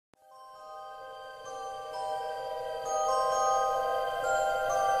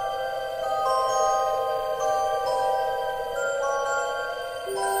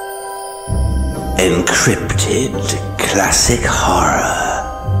Encrypted classic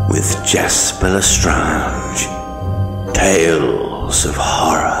horror with Jasper Lestrange. Tales of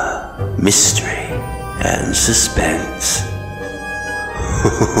horror, mystery, and suspense.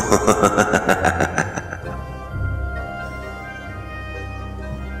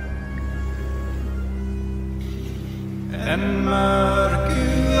 En mörk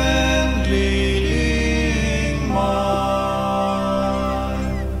uendelig vildmark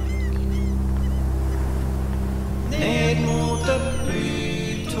ned mot ett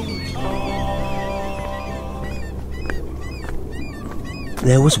blytungt hav.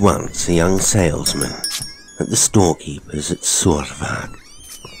 There was once a young salesman at the storekeeper's at Sorvag.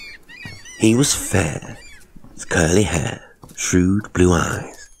 He was fair, with curly hair, shrewd blue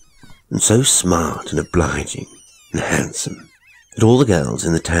eyes, and so smart and obliging and handsome that all the girls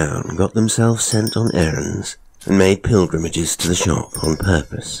in the town got themselves sent on errands and made pilgrimages to the shop on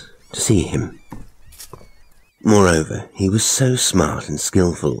purpose to see him. Moreover, he was so smart and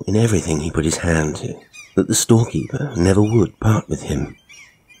skillful in everything he put his hand to that the storekeeper never would part with him.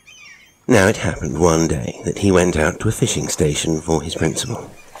 Now it happened one day that he went out to a fishing station for his principal.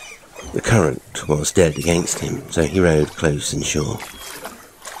 The current was dead against him, so he rowed close inshore.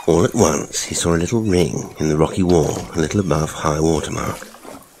 All at once he saw a little ring in the rocky wall a little above high water mark.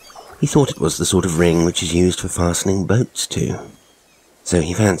 He thought it was the sort of ring which is used for fastening boats to, so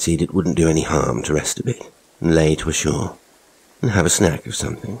he fancied it wouldn't do any harm to rest a bit and lay to ashore and have a snack of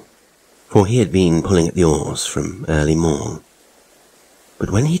something, for he had been pulling at the oars from early morn. But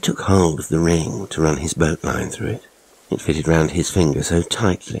when he took hold of the ring to run his boat line through it, it fitted round his finger so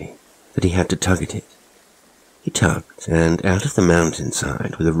tightly that he had to tug at it. He tugged, and out of the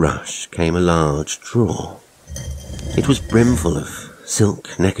mountainside with a rush came a large drawer. It was brimful of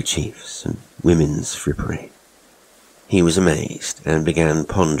silk neckerchiefs and women's frippery. He was amazed and began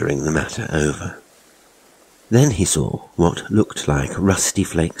pondering the matter over. Then he saw what looked like rusty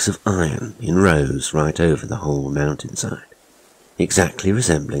flakes of iron in rows right over the whole mountainside, exactly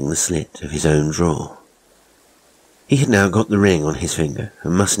resembling the slit of his own drawer. He had now got the ring on his finger,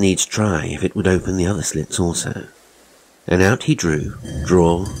 and must needs try if it would open the other slits also. And out he drew,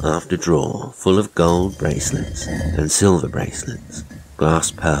 drawer after drawer, full of gold bracelets and silver bracelets,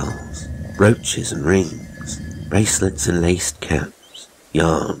 glass pearls, brooches and rings, bracelets and laced caps,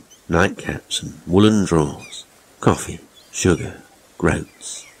 yarn, nightcaps and woolen drawers, coffee, sugar,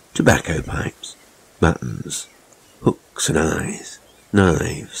 groats, tobacco pipes, buttons, hooks and eyes,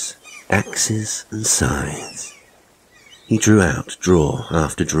 knives, axes and scythes. He drew out drawer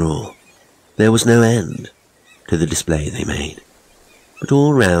after drawer. There was no end to the display they made, but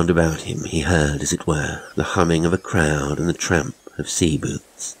all round about him he heard, as it were, the humming of a crowd and the tramp of sea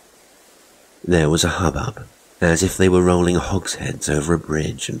boots. There was a hubbub, as if they were rolling hogsheads over a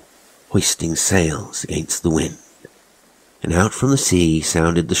bridge and hoisting sails against the wind, and out from the sea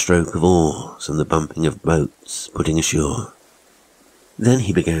sounded the stroke of oars and the bumping of boats putting ashore. Then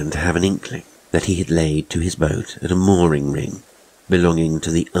he began to have an inkling that he had laid to his boat at a mooring ring belonging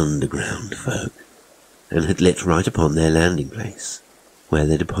to the underground folk, and had lit right upon their landing place, where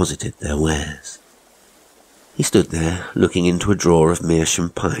they deposited their wares. He stood there, looking into a drawer of meerschaum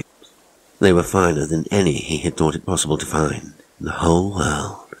pipes. They were finer than any he had thought it possible to find in the whole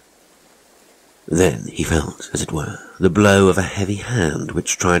world. Then he felt, as it were, the blow of a heavy hand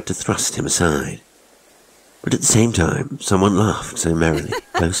which tried to thrust him aside. But at the same time someone laughed so merrily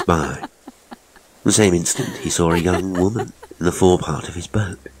close by. The same instant he saw a young woman in the forepart of his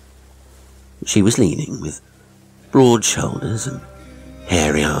boat. She was leaning, with broad shoulders and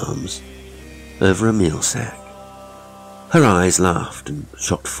hairy arms, over a meal sack. Her eyes laughed and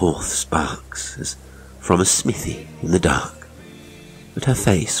shot forth sparks, as from a smithy in the dark, but her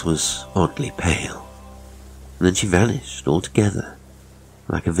face was oddly pale, and then she vanished altogether,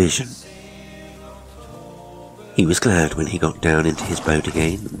 like a vision. He was glad when he got down into his boat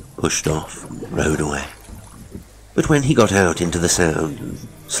again and pushed off and rowed away. But when he got out into the sound and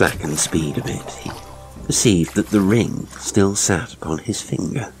slackened speed a bit, he perceived that the ring still sat upon his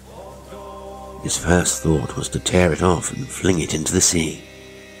finger. His first thought was to tear it off and fling it into the sea.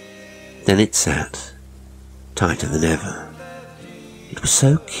 Then it sat, tighter than ever. It was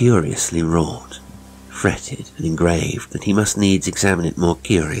so curiously wrought, fretted and engraved that he must needs examine it more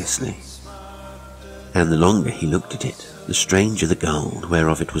curiously. And the longer he looked at it, the stranger the gold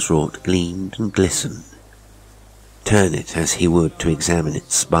whereof it was wrought gleamed and glistened. Turn it as he would to examine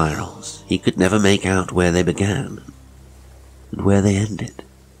its spirals, he could never make out where they began and where they ended.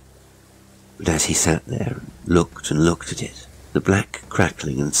 But as he sat there and looked at it, the black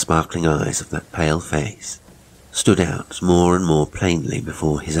crackling and sparkling eyes of that pale face stood out more and more plainly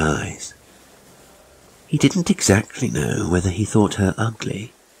before his eyes. He didn't exactly know whether he thought her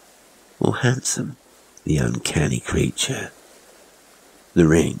ugly or handsome, the uncanny creature. The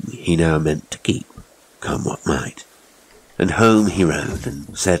ring he now meant to keep, come what might, and home he rode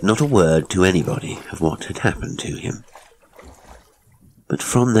and said not a word to anybody of what had happened to him. But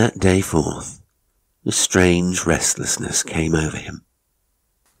from that day forth, a strange restlessness came over him.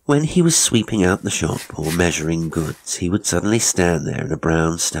 When he was sweeping out the shop or measuring goods, he would suddenly stand there in a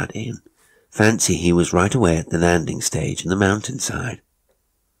brown study and fancy he was right away at the landing stage in the mountainside,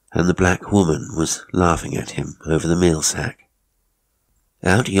 and the black woman was laughing at him over the meal sack.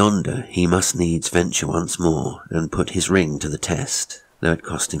 Out yonder he must needs venture once more and put his ring to the test, though it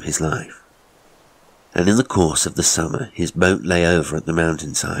cost him his life. And in the course of the summer his boat lay over at the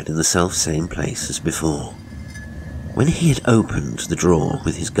mountainside in the self-same place as before. When he had opened the drawer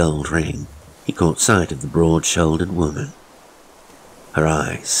with his gold ring, he caught sight of the broad-shouldered woman. Her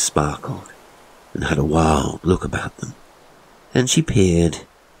eyes sparkled and had a wild look about them, and she peered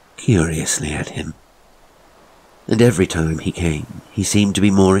curiously at him. And every time he came, he seemed to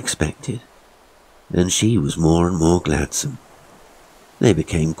be more expected, and she was more and more gladsome. They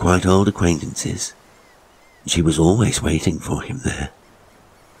became quite old acquaintances. She was always waiting for him there.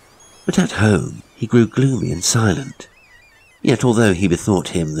 But at home he grew gloomy and silent, yet although he bethought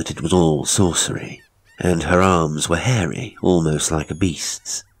him that it was all sorcery, and her arms were hairy, almost like a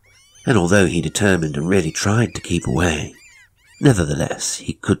beast's, and although he determined and really tried to keep away, nevertheless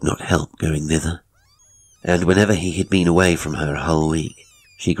he could not help going thither. And whenever he had been away from her a whole week,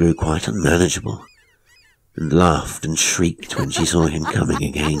 she grew quite unmanageable, and laughed and shrieked when she saw him coming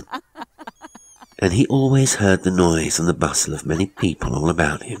again. And he always heard the noise and the bustle of many people all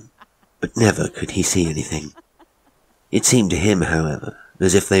about him, but never could he see anything. It seemed to him, however,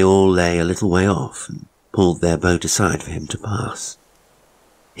 as if they all lay a little way off and pulled their boat aside for him to pass.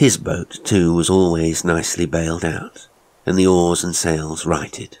 His boat, too, was always nicely bailed out, and the oars and sails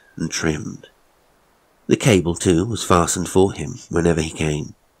righted and trimmed. The cable, too, was fastened for him whenever he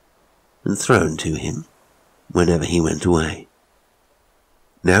came, and thrown to him whenever he went away.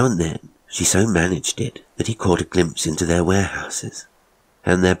 Now and then she so managed it that he caught a glimpse into their warehouses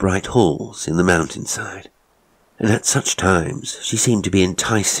and their bright halls in the mountainside, and at such times she seemed to be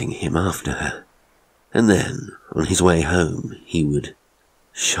enticing him after her, and then, on his way home, he would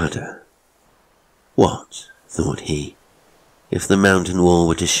shudder. What, thought he, if the mountain wall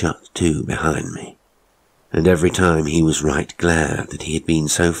were to shut to behind me? And every time he was right glad that he had been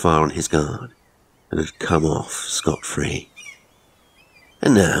so far on his guard and had come off scot-free.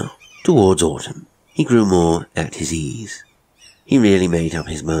 And now, towards autumn, he grew more at his ease. He really made up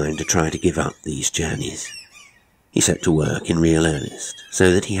his mind to try to give up these journeys. He set to work in real earnest,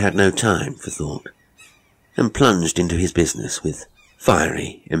 so that he had no time for thought, and plunged into his business with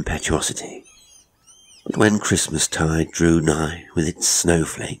fiery impetuosity. But when Christmas-tide drew nigh with its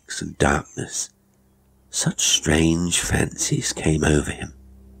snowflakes and darkness, such strange fancies came over him.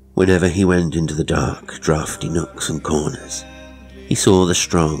 Whenever he went into the dark, draughty nooks and corners, he saw the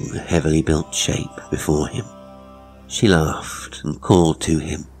strong, heavily built shape before him. She laughed and called to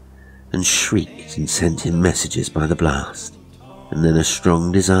him, and shrieked and sent him messages by the blast, and then a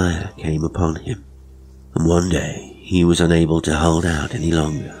strong desire came upon him, and one day he was unable to hold out any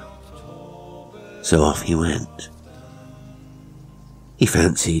longer. So off he went. He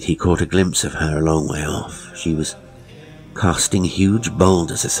fancied he caught a glimpse of her a long way off. She was casting huge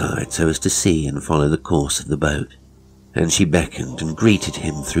boulders aside so as to see and follow the course of the boat, and she beckoned and greeted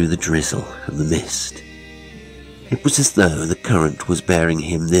him through the drizzle and the mist. It was as though the current was bearing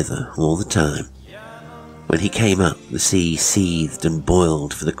him thither all the time. When he came up, the sea seethed and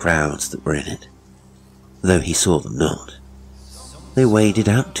boiled for the crowds that were in it, though he saw them not. They waded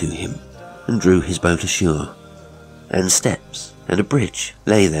out to him and drew his boat ashore, and steps and a bridge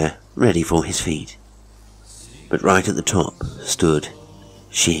lay there ready for his feet. But right at the top stood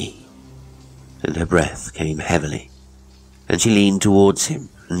she, and her breath came heavily, and she leaned towards him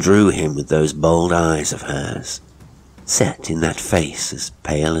and drew him with those bold eyes of hers, set in that face as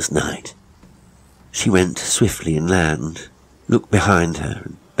pale as night. She went swiftly inland, looked behind her,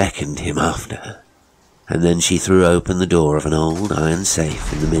 and beckoned him after her, and then she threw open the door of an old iron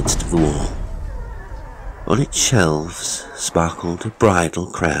safe in the midst of the wall. On its shelves sparkled a bridal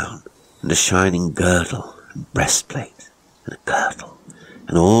crown, and a shining girdle, and breastplate, and a girdle,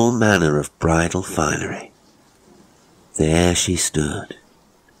 and all manner of bridal finery. There she stood,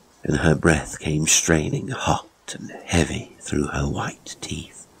 and her breath came straining hot and heavy through her white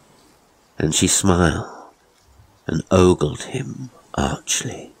teeth, and she smiled and ogled him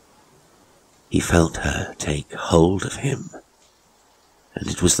archly. He felt her take hold of him, and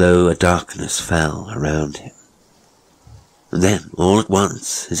it was though a darkness fell around him. And then, all at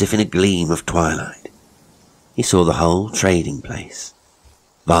once, as if in a gleam of twilight, he saw the whole trading place,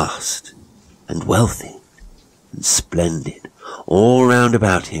 vast and wealthy and splendid, all round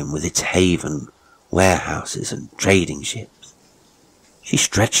about him with its haven, warehouses and trading ships. She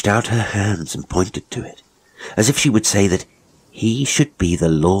stretched out her hands and pointed to it, as if she would say that he should be the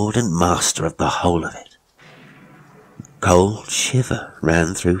lord and master of the whole of it. A cold shiver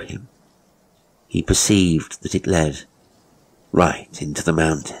ran through him. He perceived that it led right into the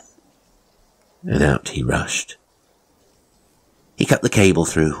mountain, and out he rushed. He cut the cable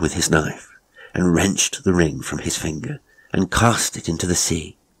through with his knife, and wrenched the ring from his finger, and cast it into the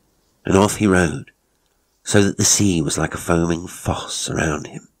sea, and off he rode, so that the sea was like a foaming fosse around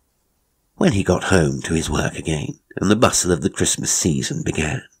him. When he got home to his work again, and the bustle of the Christmas season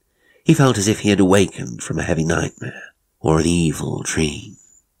began, he felt as if he had awakened from a heavy nightmare, or an evil dream.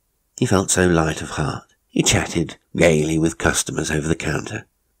 He felt so light of heart. He chatted gaily with customers over the counter,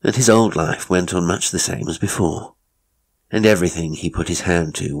 and his old life went on much the same as before, and everything he put his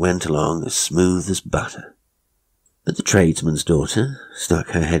hand to went along as smooth as butter. But the tradesman's daughter stuck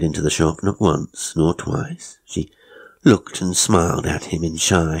her head into the shop not once nor twice. She looked and smiled at him in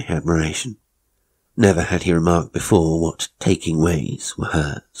shy admiration. Never had he remarked before what taking ways were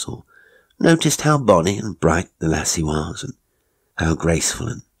hers, or noticed how bonny and bright the lassie was, and how graceful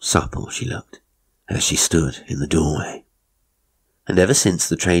and supple she looked as she stood in the doorway. And ever since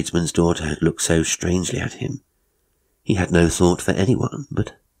the tradesman's daughter had looked so strangely at him, he had no thought for anyone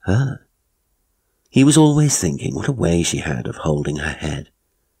but her. He was always thinking what a way she had of holding her head,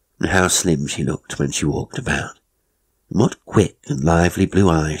 and how slim she looked when she walked about, and what quick and lively blue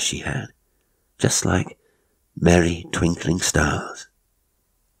eyes she had, just like merry twinkling stars.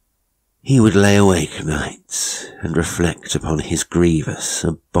 He would lay awake nights and reflect upon his grievous,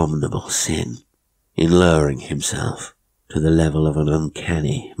 abominable sin in lowering himself to the level of an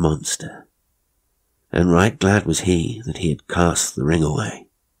uncanny monster, and right glad was he that he had cast the ring away.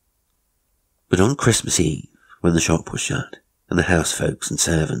 But on Christmas Eve, when the shop was shut, and the house folks and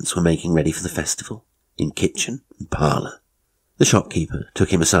servants were making ready for the festival, in kitchen and parlour, the shopkeeper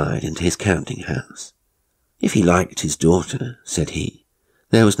took him aside into his counting house. If he liked his daughter, said he,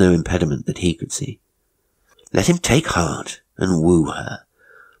 there was no impediment that he could see. Let him take heart and woo her,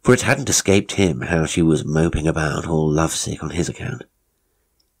 for it hadn't escaped him how she was moping about all lovesick on his account.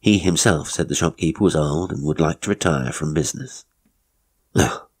 He himself said the shopkeeper was old and would like to retire from business.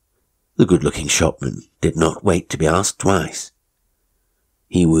 Oh, the good-looking shopman did not wait to be asked twice.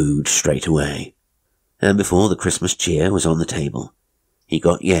 He wooed straight away, and before the Christmas cheer was on the table, he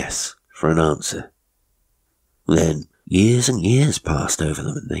got yes for an answer. Then years and years passed over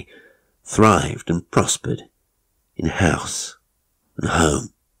them, and they thrived and prospered in house and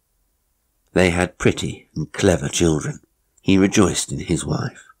home. They had pretty and clever children. He rejoiced in his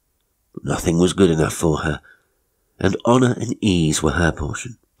wife, but nothing was good enough for her, and honour and ease were her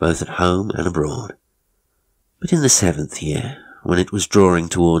portion, both at home and abroad. But in the 7th year, when it was drawing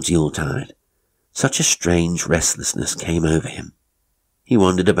towards Yuletide, such a strange restlessness came over him. He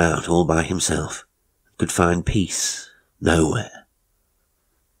wandered about all by himself, and could find peace nowhere.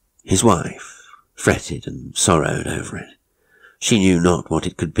 His wife fretted and sorrowed over it. She knew not what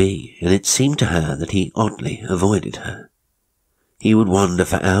it could be, and it seemed to her that he oddly avoided her. He would wander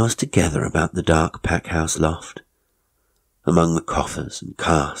for hours together about the dark pack-house loft, among the coffers and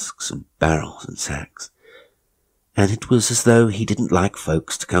casks and barrels and sacks, and it was as though he didn't like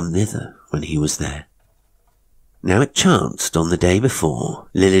folks to come thither when he was there. Now it chanced on the day before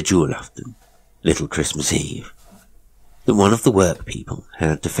Lille Julaften, Little Christmas Eve, that one of the work people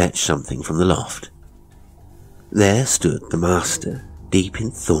had to fetch something from the loft. There stood the master, deep in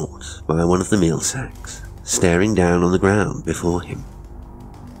thought by one of the meal sacks, staring down on the ground before him.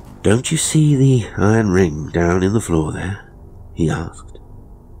 "Don't you see the iron ring down in the floor there?" he asked.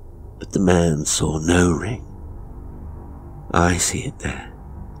 But the man saw no ring. "I see it there.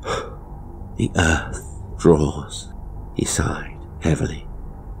 The earth draws," he sighed heavily.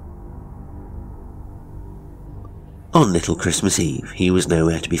 On Little Christmas Eve he was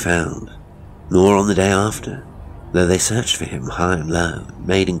nowhere to be found, nor on the day after, though they searched for him high and low, and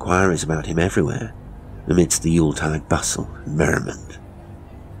made inquiries about him everywhere, amidst the Yuletide bustle and merriment.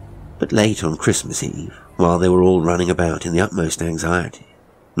 But late on Christmas Eve, while they were all running about in the utmost anxiety,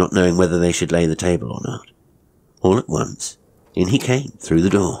 not knowing whether they should lay the table or not, all at once, in he came through the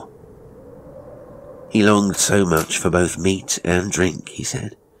door. He longed so much for both meat and drink, he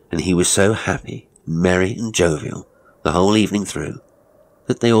said, and he was so happy, merry and jovial the whole evening through,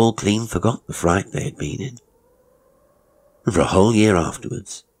 that they all clean forgot the fright they had been in. and for a whole year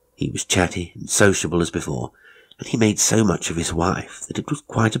afterwards he was chatty and sociable as before, and he made so much of his wife that it was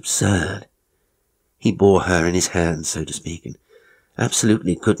quite absurd. He bore her in his hands, so to speak, and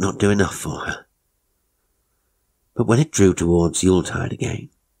absolutely could not do enough for her. But when it drew towards Yuletide again,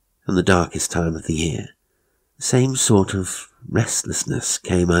 and the darkest time of the year, the same sort of restlessness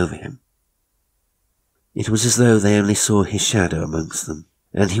came over him. It was as though they only saw his shadow amongst them,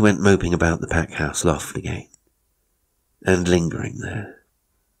 and he went moping about the pack-house loft again, and lingering there.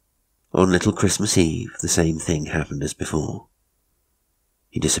 On little Christmas Eve, the same thing happened as before.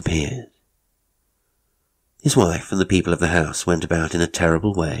 He disappeared. His wife and the people of the house went about in a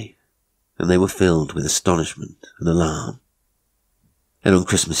terrible way, and they were filled with astonishment and alarm. And on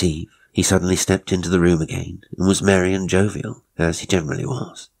Christmas Eve, he suddenly stepped into the room again, and was merry and jovial, as he generally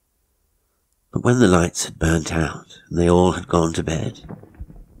was. But when the lights had burnt out, and they all had gone to bed,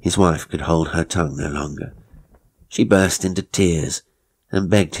 his wife could hold her tongue no longer. She burst into tears, and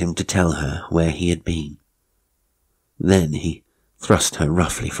begged him to tell her where he had been. Then he thrust her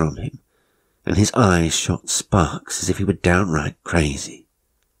roughly from him, and his eyes shot sparks as if he were downright crazy.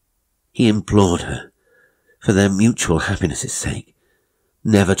 He implored her, for their mutual happiness' sake,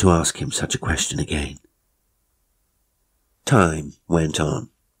 never to ask him such a question again. Time went on,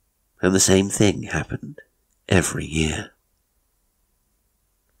 and the same thing happened every year.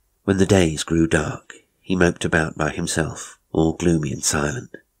 When the days grew dark, he moped about by himself, all gloomy and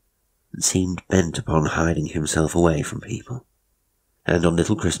silent, and seemed bent upon hiding himself away from people. And on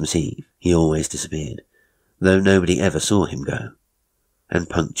little Christmas Eve he always disappeared, though nobody ever saw him go. And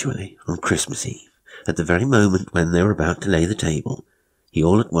punctually on Christmas Eve, at the very moment when they were about to lay the table, he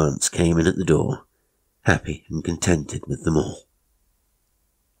all at once came in at the door, happy and contented with them all.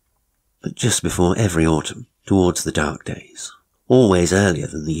 But just before every autumn, towards the dark days, always earlier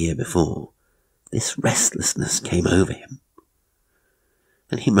than the year before, this restlessness came over him,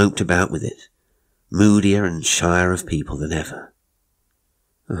 and he moped about with it, moodier and shyer of people than ever.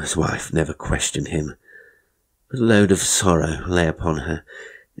 His wife never questioned him, but a load of sorrow lay upon her,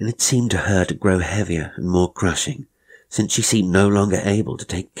 and it seemed to her to grow heavier and more crushing, since she seemed no longer able to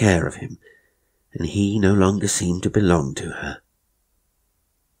take care of him, and he no longer seemed to belong to her.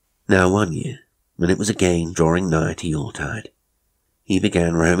 Now one year, when it was again drawing nigh to Yuletide, he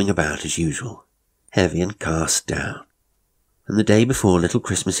began roaming about as usual, heavy and cast down, and the day before little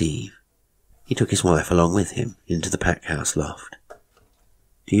Christmas Eve, he took his wife along with him into the pack-house loft.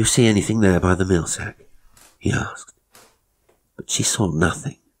 "Do you see anything there by the mill-sack?" he asked. But she saw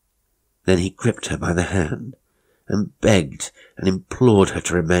nothing. Then he gripped her by the hand, and begged and implored her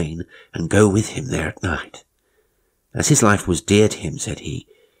to remain and go with him there at night. As his life was dear to him, said he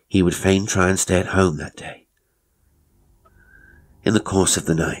would fain try and stay at home that day. In the course of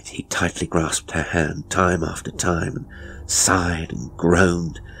the night he tightly grasped her hand time after time, and sighed and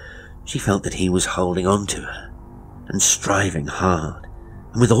groaned. She felt that he was holding on to her, and striving hard,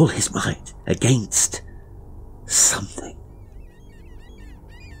 and with all his might, against something.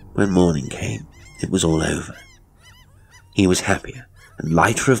 When morning came, it was all over. He was happier and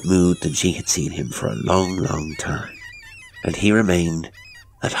lighter of mood than she had seen him for a long, long time, and he remained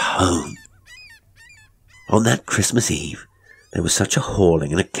at home. On that Christmas Eve, there was such a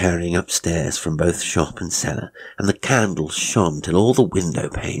hauling and a carrying upstairs from both shop and cellar, and the candles shone till all the window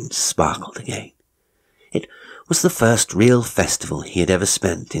panes sparkled again. It was the first real festival he had ever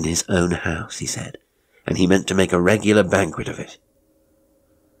spent in his own house, he said, and he meant to make a regular banquet of it.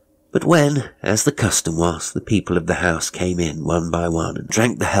 But when, as the custom was, the people of the house came in one by one and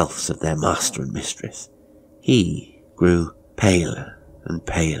drank the healths of their master and mistress, he grew paler and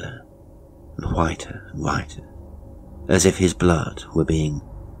paler, and whiter, as if his blood were being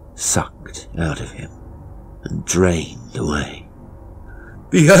sucked out of him and drained away.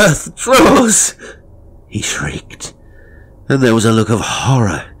 "The earth draws!" he shrieked, and there was a look of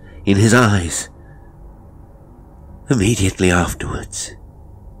horror in his eyes. Immediately afterwards,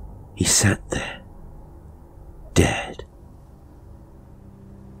 he sat there, dead.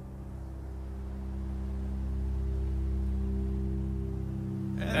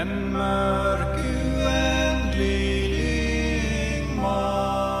 En mörk uändlig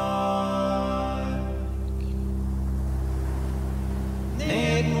mark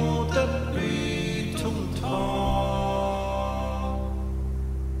ned mot ett blytomt hav.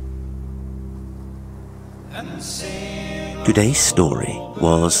 En sen Today's story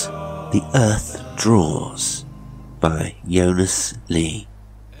was The Earth Draws by Jonas Lie.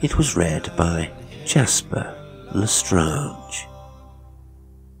 It was read by Jasper Lestrange.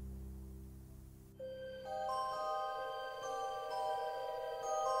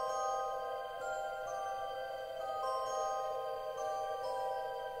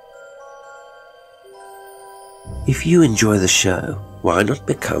 If you enjoy the show, why not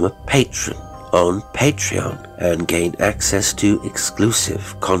become a patron on Patreon and gain access to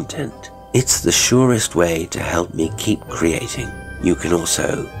exclusive content? It's the surest way to help me keep creating. You can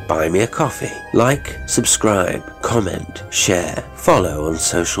also buy me a coffee, like, subscribe, comment, share, follow on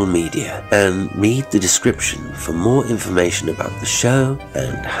social media, and read the description for more information about the show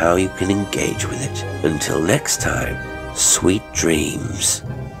and how you can engage with it. Until next time, sweet dreams.